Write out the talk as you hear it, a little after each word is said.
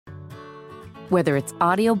Whether it's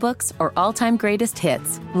audiobooks or all-time greatest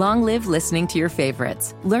hits, long live listening to your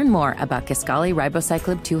favorites. Learn more about Kisqali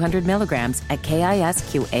Ribociclib 200 milligrams at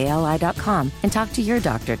KISQALI.com and talk to your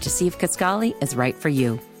doctor to see if Kisqali is right for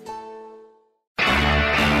you.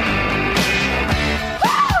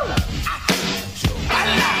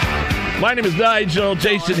 My name is Nigel.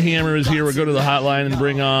 Jason Hammer is here. We'll go to the hotline and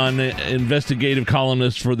bring on investigative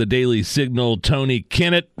columnist for the Daily Signal, Tony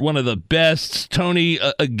Kinnett, one of the best. Tony,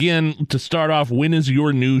 again, to start off, when is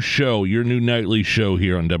your new show, your new nightly show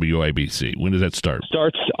here on WIBC? When does that start?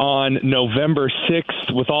 Starts on November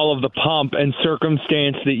 6th with all of the pomp and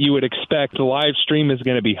circumstance that you would expect. The live stream is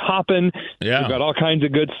going to be hopping. Yeah. We've got all kinds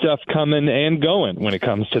of good stuff coming and going when it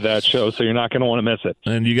comes to that show, so you're not going to want to miss it.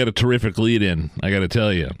 And you got a terrific lead in, I got to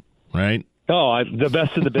tell you. Right? Oh, the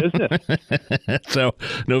best of the business. So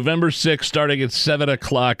November 6th, starting at 7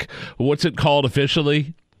 o'clock. What's it called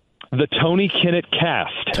officially? The Tony Kinnett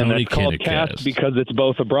Cast. Tony and that's called Kinnett Cast because it's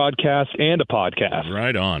both a broadcast and a podcast.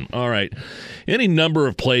 Right on. All right. Any number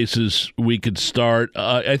of places we could start.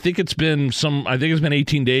 I think it's been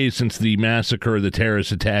 18 days since the massacre, the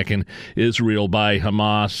terrorist attack in Israel by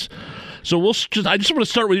Hamas. So I just want to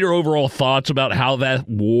start with your overall thoughts about how that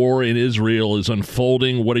war in Israel is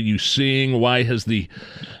unfolding. What are you seeing? Why has the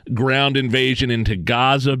ground invasion into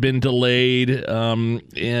Gaza been delayed? And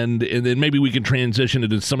then maybe we can transition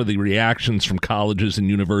into some of the reactions from colleges and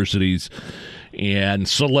universities and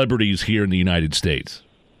celebrities here in the United States.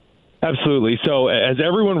 Absolutely. So as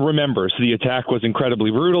everyone remembers, the attack was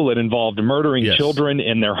incredibly brutal. It involved murdering children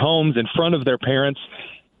in their homes in front of their parents,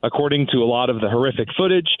 according to a lot of the horrific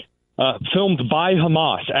footage. Filmed by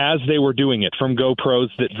Hamas as they were doing it from GoPros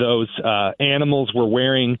that those animals were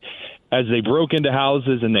wearing as they broke into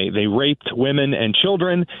houses and they raped women and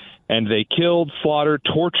children and they killed, slaughtered,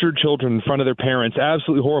 tortured children in front of their parents.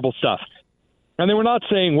 Absolutely horrible stuff. And they were not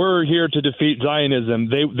saying we're here to defeat Zionism.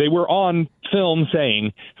 They were on film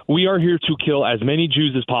saying we are here to kill as many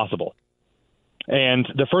Jews as possible. And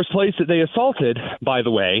the first place that they assaulted, by the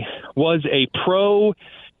way, was a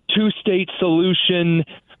pro-two-state solution,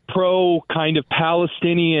 pro kind of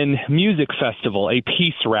Palestinian music festival, a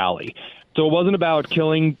peace rally. So it wasn't about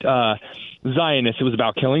killing Zionists, it was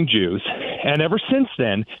about killing Jews. And ever since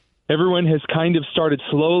then, everyone has kind of started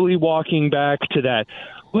slowly walking back to that,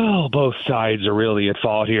 well, both sides are really at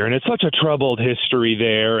fault here, and it's such a troubled history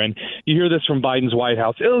there. And you hear this from Biden's White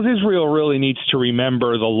House. Israel really needs to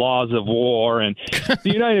remember the laws of war, and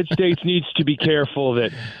the United States needs to be careful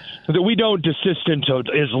that we don't desist into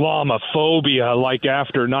Islamophobia like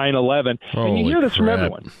after 9/11. And you hear this from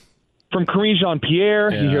everyone. From Karine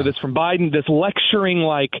Jean-Pierre, you hear this from Biden, this lecturing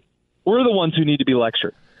like we're the ones who need to be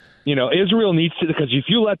lectured. You know, Israel needs to, because if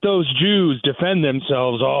you let those Jews defend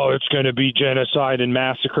themselves, it's going to be genocide and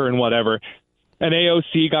massacre and whatever. And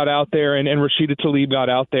AOC got out there and Rashida Tlaib got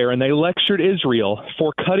out there and they lectured Israel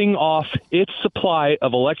for cutting off its supply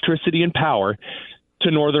of electricity and power to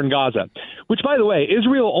northern Gaza, which, by the way,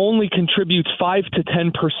 Israel only contributes 5 to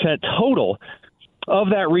 10% total of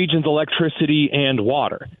that region's electricity and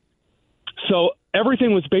water. So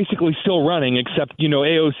everything was basically still running except,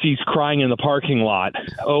 AOC's crying in the parking lot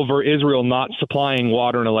over Israel not supplying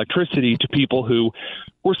water and electricity to people who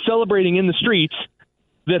were celebrating in the streets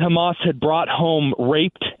that Hamas had brought home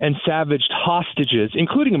raped and savaged hostages,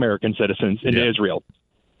 including American citizens, into Israel.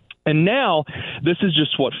 And now, this is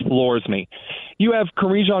just what floors me. You have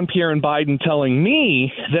Karine Jean-Pierre and Biden telling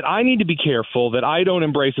me that I need to be careful, that I don't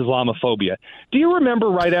embrace Islamophobia. Do you remember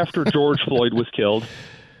right after George Floyd was killed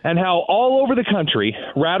and how all over the country,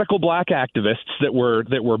 radical black activists that were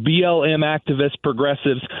BLM activists,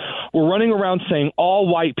 progressives, were running around saying all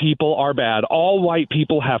white people are bad, all white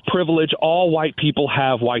people have privilege, all white people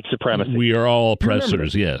have white supremacy. We are all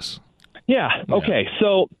oppressors, yes. Yeah, okay,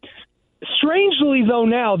 so strangely, though,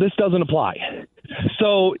 now this doesn't apply.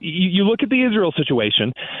 So you look at the Israel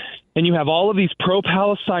situation, and you have all of these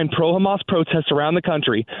pro-Palestine, pro-Hamas protests around the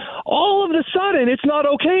country. All of a sudden, it's not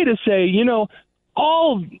okay to say,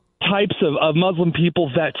 all types of Muslim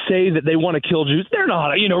people that say that they want to kill Jews, they're not,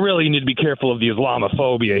 really you need to be careful of the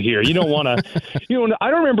Islamophobia here. You don't want to,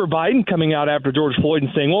 I don't remember Biden coming out after George Floyd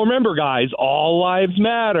and saying, well, remember, guys, all lives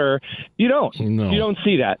matter. You don't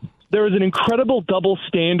see that. There is an incredible double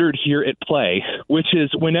standard here at play, which is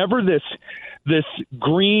whenever this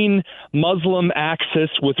green Muslim axis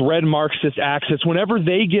with red Marxist axis, whenever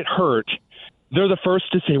they get hurt, they're the first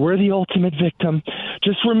to say, we're the ultimate victim.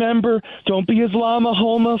 Just remember, don't be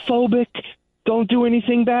Islamophobic. Don't do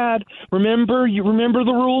anything bad. Remember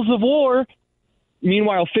the rules of war.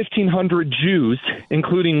 Meanwhile, 1,500 Jews,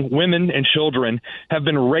 including women and children, have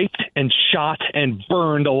been raped and shot and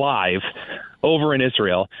burned alive over in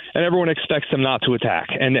Israel, and everyone expects them not to attack.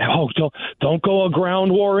 And, don't go a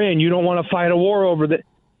ground war in. You don't want to fight a war over that.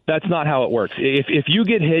 That's not how it works. If you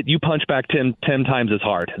get hit, you punch back 10 times as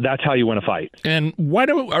hard. That's how you win a fight. And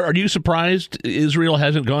are you surprised Israel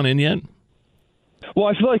hasn't gone in yet? Well,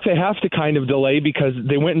 I feel like they have to kind of delay because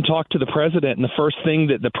they went and talked to the president, and the first thing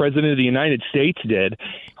that the president of the United States did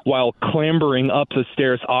while clambering up the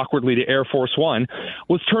stairs awkwardly to Air Force One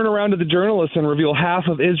was turn around to the journalists and reveal half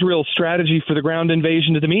of Israel's strategy for the ground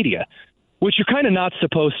invasion to the media, which you're kind of not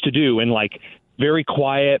supposed to do in, like, very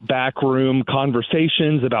quiet backroom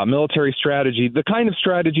conversations about military strategy, the kind of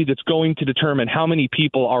strategy that's going to determine how many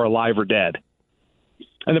people are alive or dead.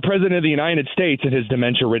 And the president of the United States, in his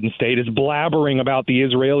dementia-ridden state, is blabbering about the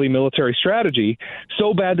Israeli military strategy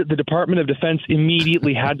so bad that the Department of Defense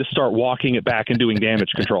immediately had to start walking it back and doing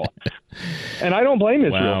damage control. And I don't blame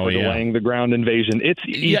Israel for delaying the ground invasion.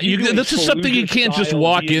 This is something you can't just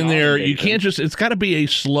walk in there. You can't just. It's got to be a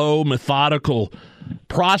slow, methodical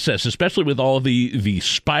process, especially with all the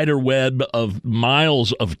spider web of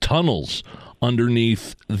miles of tunnels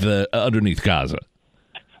underneath Gaza.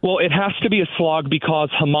 Well, it has to be a slog because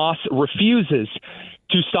Hamas refuses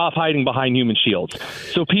to stop hiding behind human shields.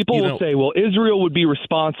 So people will say, well, Israel would be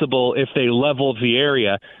responsible if they leveled the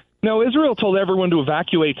area. No, Israel told everyone to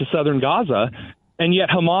evacuate to southern Gaza, and yet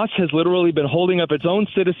Hamas has literally been holding up its own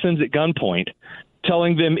citizens at gunpoint,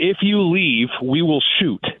 telling them, if you leave, we will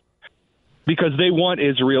shoot, because they want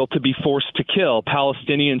Israel to be forced to kill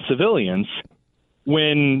Palestinian civilians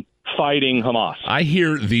when fighting Hamas. I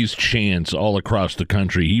hear these chants all across the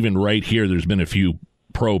country. Even right here, there's been a few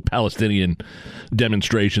pro-Palestinian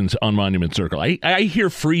demonstrations on Monument Circle. I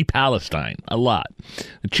hear Free Palestine a lot.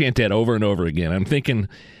 I chant that over and over again. I'm thinking,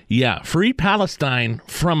 Free Palestine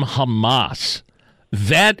from Hamas.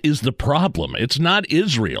 That is the problem. It's not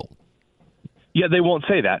Israel. Yeah, they won't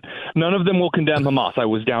say that. None of them will condemn Hamas. I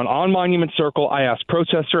was down on Monument Circle. I asked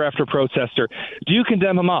protester after protester, do you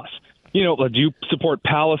condemn Hamas? Do you support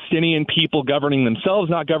Palestinian people governing themselves,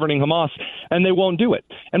 not governing Hamas? And they won't do it.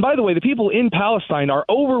 And by the way, the people in Palestine are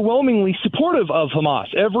overwhelmingly supportive of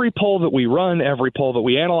Hamas. Every poll that we run, every poll that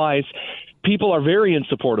we analyze, people are very in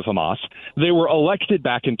support of Hamas. They were elected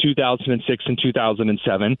back in 2006 and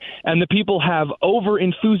 2007, and the people have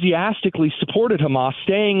over-enthusiastically supported Hamas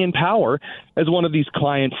staying in power as one of these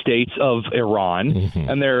client states of Iran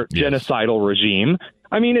and their genocidal regime.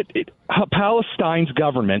 I mean, Palestine's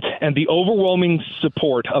government and the overwhelming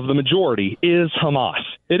support of the majority is Hamas.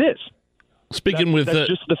 It is. That's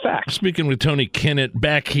just the fact. Speaking with Tony Kinnett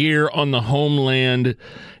back here on the homeland,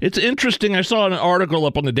 it's interesting. I saw an article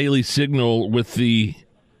up on the Daily Signal with the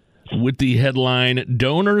headline,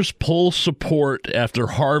 "Donors pull support after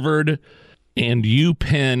Harvard and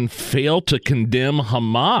UPenn fail to condemn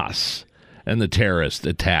Hamas and the terrorist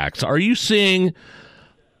attacks." Are you seeing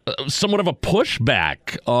somewhat of a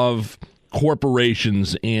pushback of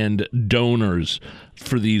corporations and donors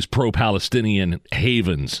for these pro-Palestinian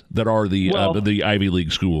havens that are the Ivy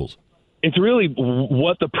League schools? It's really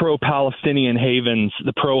what the pro-Palestinian havens,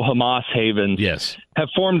 the pro-Hamas havens, have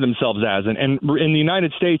formed themselves as. And in the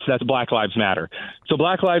United States, that's Black Lives Matter. So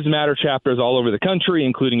Black Lives Matter chapters all over the country,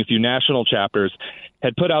 including a few national chapters,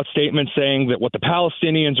 had put out statements saying that what the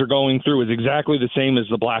Palestinians are going through is exactly the same as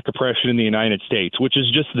the black oppression in the United States, which is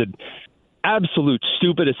just the absolute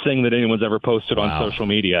stupidest thing that anyone's ever posted on social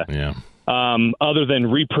media. Yeah. Other than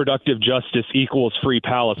reproductive justice equals free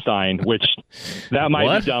Palestine, which that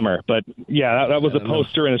might be dumber. But that was a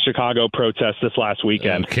poster in a Chicago protest this last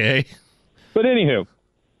weekend. Okay. But anywho,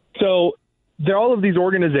 so there are all of these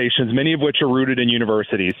organizations, many of which are rooted in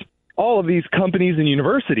universities. All of these companies and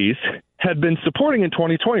universities had been supporting in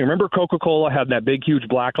 2020. Remember, Coca-Cola had that big, huge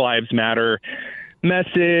Black Lives Matter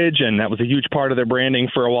message, and that was a huge part of their branding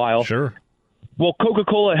for a while. Sure. Well,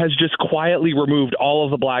 Coca-Cola has just quietly removed all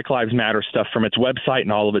of the Black Lives Matter stuff from its website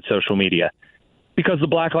and all of its social media because the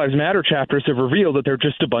Black Lives Matter chapters have revealed that they're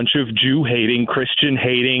just a bunch of Jew-hating,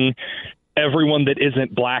 Christian-hating, everyone that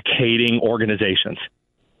isn't black-hating organizations.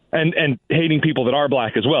 And hating people that are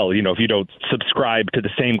black as well, if you don't subscribe to the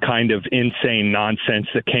same kind of insane nonsense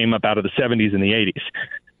that came up out of the 70s and the 80s.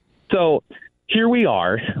 So here we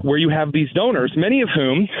are, where you have these donors, many of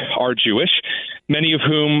whom are Jewish, many of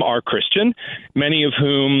whom are Christian, many of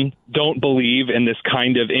whom don't believe in this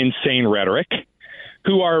kind of insane rhetoric,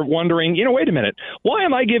 who are wondering, wait a minute, why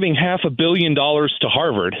am I giving $500 million to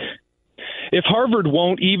Harvard if Harvard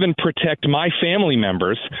won't even protect my family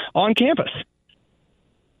members on campus?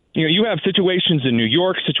 You have situations in New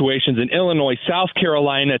York, situations in Illinois, South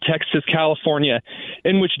Carolina, Texas, California,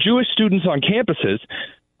 in which Jewish students on campuses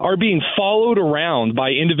are being followed around by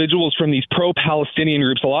individuals from these pro-Palestinian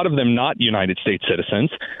groups, a lot of them not United States citizens.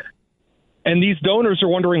 And these donors are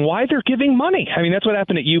wondering why they're giving money. I mean, that's what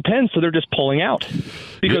happened at UPenn, so they're just pulling out.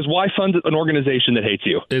 Because why fund an organization that hates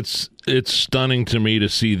you? It's stunning to me to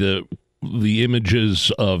see the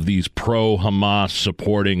images of these pro-Hamas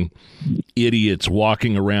supporting idiots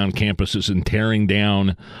walking around campuses and tearing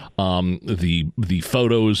down the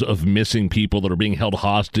photos of missing people that are being held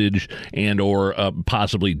hostage and or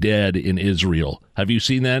possibly dead in Israel. Have you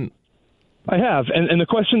seen that? I have. And the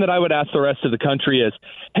question that I would ask the rest of the country is,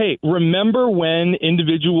 hey, remember when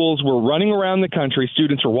individuals were running around the country,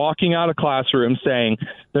 students were walking out of classrooms saying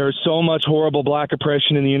there's so much horrible black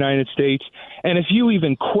oppression in the United States, and if you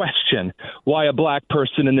even question why a black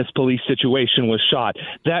person in this police situation was shot,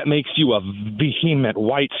 that makes you a vehement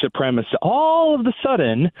white supremacist. All of a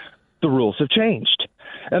sudden, the rules have changed.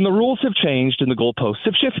 And the rules have changed and the goalposts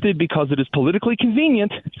have shifted because it is politically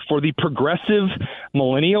convenient for the progressive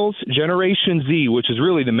millennials, Generation Z, which is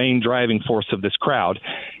really the main driving force of this crowd.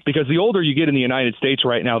 Because the older you get in the United States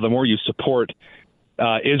right now, the more you support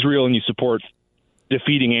Israel and you support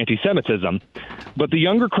defeating anti-Semitism. But the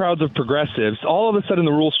younger crowds of progressives, all of a sudden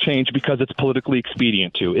the rules change because it's politically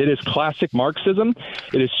expedient to. It is classic Marxism.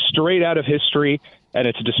 It is straight out of history. And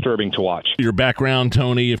it's disturbing to watch. Your background,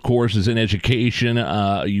 Tony, of course, is in education.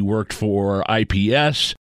 You worked for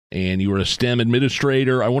IPS, and you were a STEM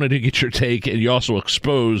administrator. I wanted to get your take, and you also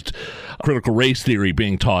exposed critical race theory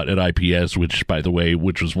being taught at IPS, which, by the way,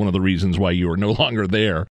 was one of the reasons why you were no longer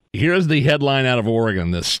there. Here's the headline out of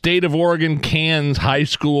Oregon. The state of Oregon cans high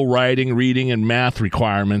school writing, reading, and math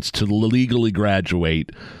requirements to legally graduate,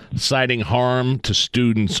 citing harm to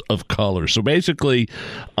students of color. So basically,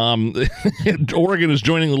 Oregon is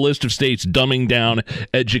joining the list of states dumbing down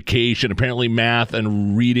education. Apparently, math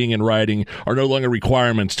and reading and writing are no longer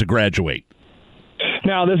requirements to graduate.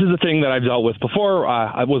 Now, this is a thing that I've dealt with before.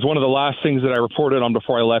 It was one of the last things that I reported on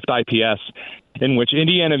before I left IPS, in which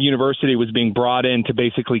Indiana University was being brought in to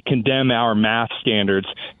basically condemn our math standards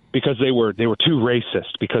because they were too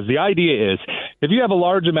racist. Because the idea is, if you have a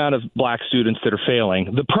large amount of black students that are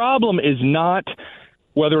failing, the problem is not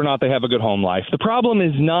whether or not they have a good home life. The problem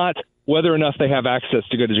is not whether or not they have access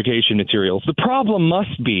to good education materials. The problem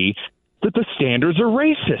must be that the standards are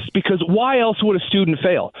racist, because why else would a student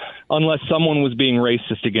fail unless someone was being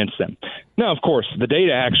racist against them? Now, of course, the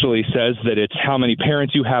data actually says that it's how many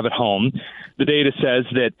parents you have at home. The data says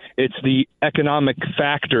that it's the economic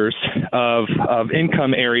factors of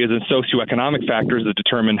income areas and socioeconomic factors that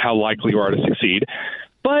determine how likely you are to succeed.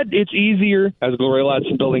 But it's easier, as Gloria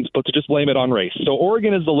Ladson Buildings put, to just blame it on race. So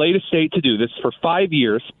Oregon is the latest state to do this. For 5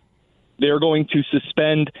 years, they're going to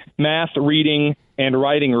suspend math, reading, and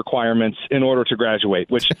writing requirements in order to graduate,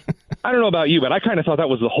 which I don't know about you, but I kind of thought that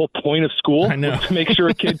was the whole point of school, to make sure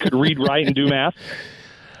a kid could read, write, and do math.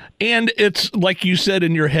 And it's, like you said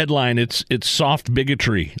in your headline, it's soft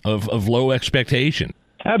bigotry of low expectation.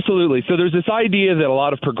 Absolutely. So there's this idea that a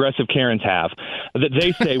lot of progressive Karens have, that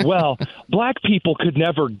they say, well, black people could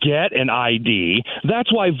never get an ID.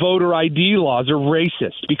 That's why voter ID laws are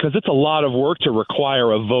racist, because it's a lot of work to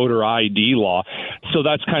require a voter ID law. So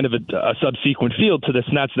that's kind of a subsequent field to this,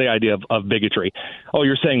 and that's the idea of bigotry. Oh,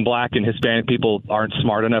 you're saying black and Hispanic people aren't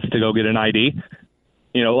smart enough to go get an ID?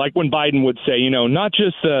 You know, like when Biden would say, not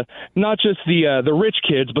just the rich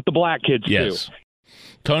kids, but the black kids too.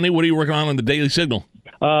 Tony, what are you working on the Daily Signal?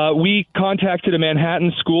 We contacted a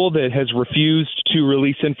Manhattan school that has refused to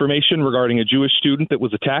release information regarding a Jewish student that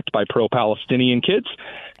was attacked by pro-Palestinian kids.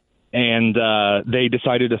 And they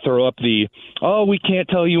decided to throw up we can't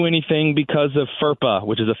tell you anything because of FERPA,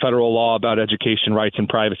 which is a federal law about education rights and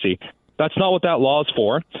privacy. That's not what that law is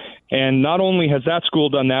for. And not only has that school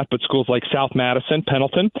done that, but schools like South Madison,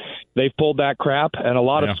 Pendleton, they've pulled that crap, and a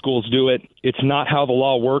lot of schools do it. It's not how the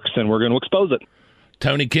law works, and we're going to expose it.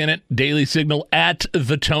 Tony Kinnett, Daily Signal, at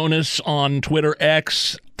the Tonus on Twitter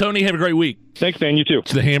X. Tony, have a great week. Thanks, man. You too.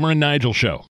 It's the Hammer and Nigel Show.